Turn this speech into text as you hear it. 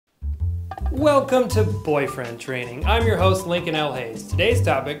Welcome to Boyfriend Training. I'm your host, Riendeau-Hayes. Today's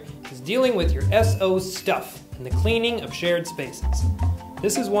topic is dealing with your SO stuff and the cleaning of shared spaces.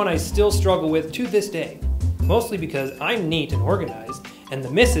 This is one I still struggle with to this day, mostly because I'm neat and organized, and the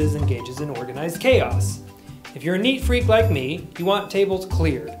missus engages in organized chaos. If you're a neat freak like me, you want tables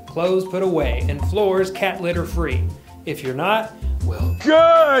cleared, clothes put away, and floors cat litter free. If you're not, well,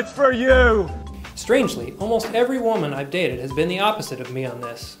 good for you! Strangely, almost every woman I've dated has been the opposite of me on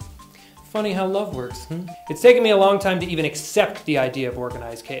this. Funny how love works, It's taken me a long time to even accept the idea of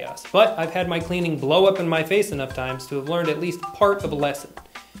organized chaos, but I've had my cleaning blow up in my face enough times to have learned at least part of a lesson.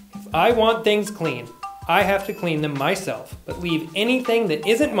 If I want things clean, I have to clean them myself, but leave anything that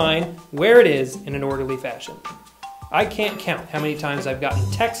isn't mine where it is in an orderly fashion. I can't count how many times I've gotten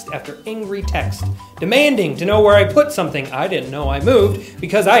text after angry text, demanding to know where I put something I didn't know I moved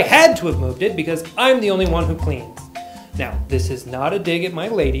because I had to have moved it because I'm the only one who cleans. Now, this is not a dig at my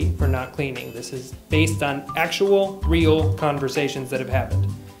lady for not cleaning. This is based on actual, real conversations that have happened.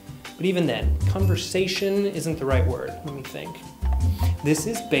 But even then, conversation isn't the right word. Let me think. This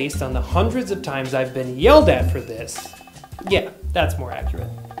is based on the hundreds of times I've been yelled at for this. Yeah, that's more accurate.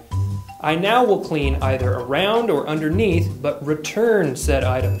 I now will clean either around or underneath, but return said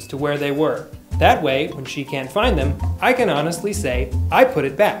items to where they were. That way, when she can't find them, I can honestly say, I put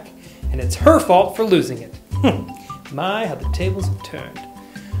it back, and it's her fault for losing it. My, how the tables have turned.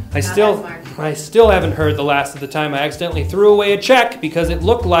 I still haven't heard the last of the time I accidentally threw away a check because it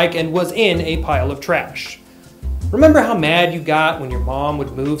looked like and was in a pile of trash. Remember how mad you got when your mom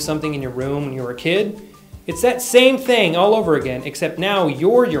would move something in your room when you were a kid? It's that same thing all over again, except now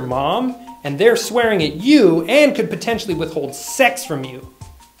you're your mom, and they're swearing at you and could potentially withhold sex from you.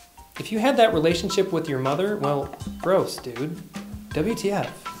 If you had that relationship with your mother, well, gross, dude. WTF.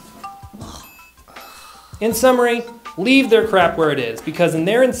 In summary, leave their crap where it is, because in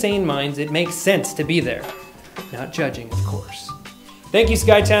their insane minds, it makes sense to be there. Not judging, of course. Thank you,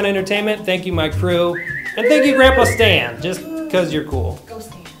 SkyTown Entertainment. Thank you, my crew. And thank you, Grandpa Stan, just because you're cool. Go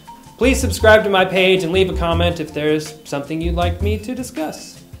Stan. Please subscribe to my page and leave a comment if there's something you'd like me to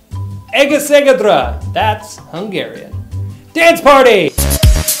discuss. Egyszegadra, that's Hungarian. Dance party!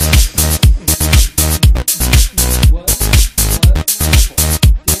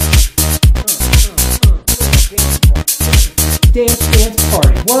 Dance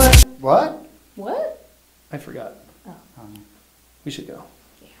party. What? What? What? I forgot. Oh. We should go.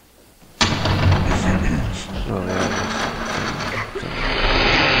 Yeah. Oh, yeah.